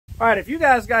All right, if you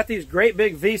guys got these great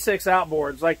big V6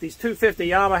 outboards, like these 250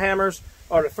 Yamaha hammers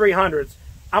or the 300s,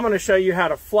 I'm going to show you how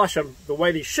to flush them the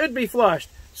way they should be flushed,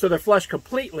 so they're flushed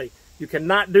completely. You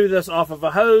cannot do this off of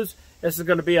a hose. This is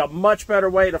going to be a much better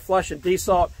way to flush and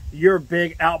desalt your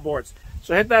big outboards.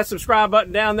 So hit that subscribe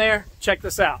button down there. Check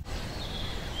this out.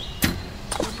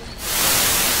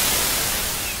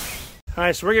 All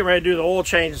right, so we're getting ready to do the oil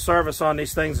change service on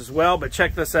these things as well, but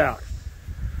check this out.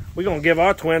 We're going to give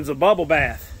our twins a bubble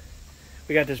bath.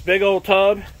 We got this big old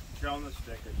tub.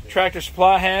 Tractor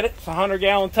Supply had it. It's a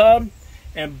 100-gallon tub,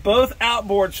 and both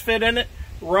outboards fit in it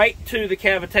right to the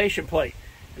cavitation plate.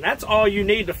 And that's all you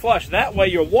need to flush. That way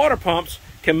your water pumps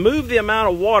can move the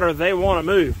amount of water they want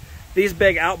to move. These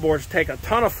big outboards take a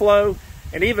ton of flow,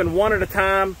 and even one at a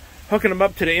time, hooking them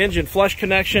up to the engine flush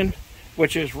connection,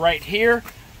 which is right here.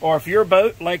 Or if your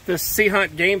boat, like this Sea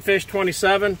Hunt Gamefish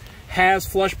 27, has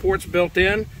flush ports built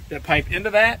in that pipe into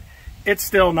that, it's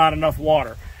still not enough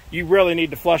water. You really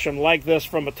need to flush them like this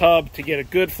from a tub to get a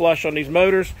good flush on these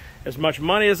motors. As much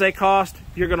money as they cost,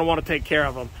 you're going to want to take care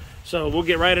of them. So we'll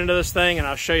get right into this thing and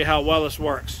I'll show you how well this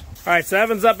works. All right, so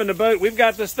Evan's up in the boat. We've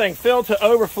got this thing filled to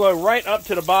overflow right up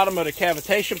to the bottom of the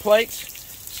cavitation plates.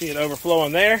 See it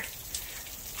overflowing there.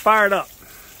 Fire it up.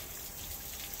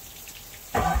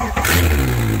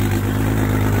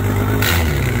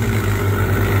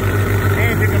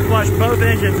 And you can flush both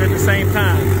engines at the same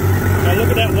time. Now look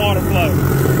at that water flow.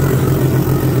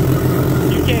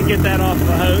 You can't get that off of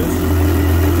a hose.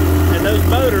 And those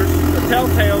motors, the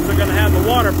telltales, are going to have the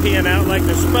water peeing out like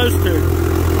they're supposed to.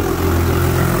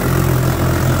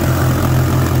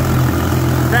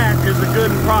 That is a good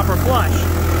and proper flush.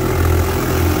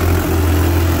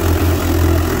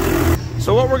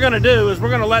 So what we're going to do is we're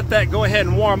going to let that go ahead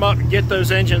and warm up and get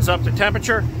those engines up to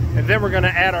temperature, and then we're going to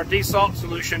add our desalt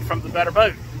solution from the Better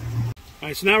Boat. All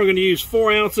right, so now we're going to use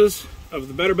 4 ounces of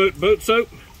the Better Boat boat soap.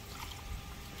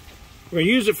 We're going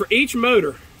to use it for each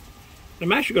motor.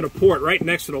 I'm actually going to pour it right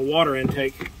next to the water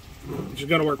intake, which is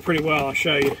going to work pretty well. I'll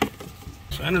show you.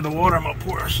 So into the water, I'm going to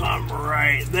pour some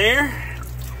right there.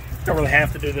 Don't really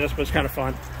have to do this, but it's kind of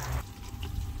fun.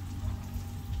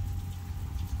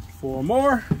 4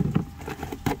 more.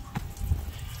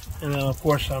 And then, of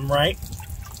course, some right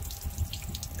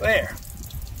there.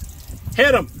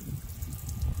 Hit them.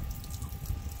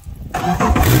 It's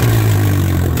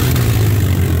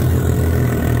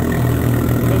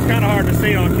kind of hard to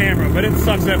see on camera, but it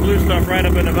sucks that blue stuff right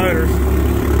up in the motors.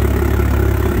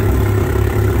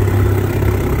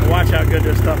 Watch how good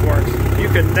this stuff works. You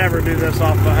could never do this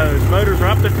off the hose. Motors are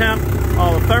up to temp,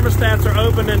 all the thermostats are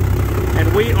opening,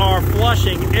 and we are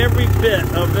flushing every bit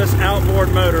of this outboard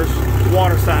motor's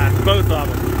water side, both of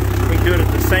them. We do it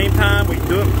at the same time, we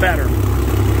do it better.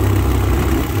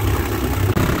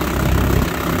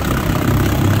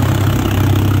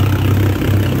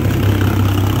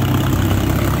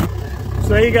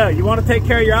 So there you go. You want to take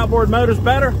care of your outboard motors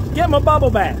better? Give them a bubble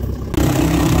bath.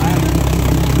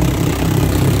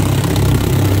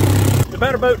 The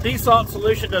Better Boat Desalt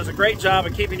solution does a great job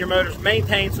of keeping your motors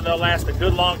maintained so they'll last a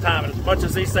good long time. And as much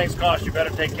as these things cost, you better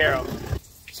take care of them.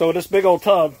 So with this big old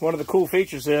tub, one of the cool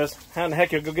features is, how in the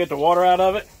heck you'll go get the water out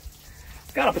of it?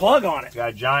 It's got a plug on it. It's got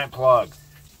a giant plug.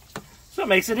 So it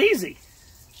makes it easy.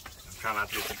 I'm trying not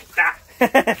to. Ah.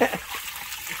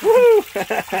 Woo!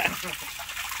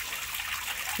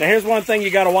 Now here's one thing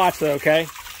you got to watch though, okay?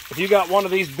 If you got one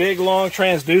of these big long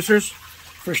transducers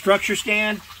for structure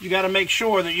scan, you got to make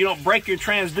sure that you don't break your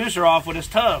transducer off with this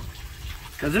tub,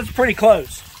 because it's pretty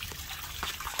close.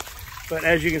 But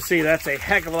as you can see, that's a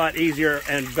heck of a lot easier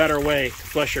and better way to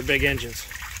flush your big engines.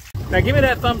 Now give me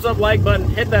that thumbs up like button,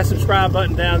 hit that subscribe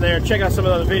button down there, check out some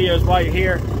of the other videos while you're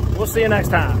here. We'll see you next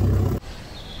time.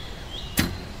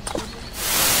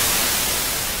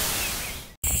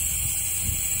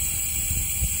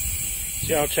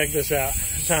 Y'all check this out.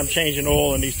 This is how I'm changing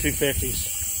oil in these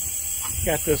 250s.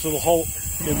 Got this little Holt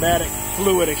pneumatic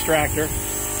fluid extractor.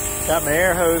 Got my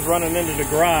air hose running into the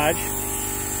garage.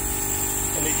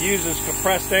 And it uses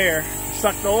compressed air to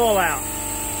suck the oil out.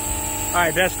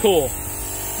 Alright, that's cool.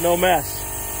 No mess.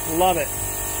 Love it.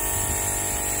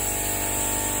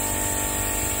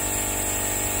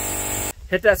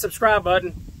 Hit that subscribe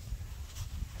button.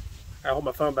 I hold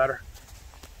my phone better.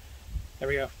 There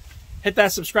we go. Hit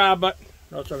that subscribe button.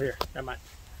 No, it's over here. Never mind.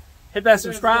 Hit that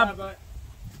subscribe button.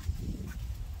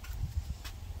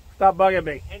 Stop bugging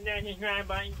me. Hit that subscribe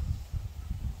button.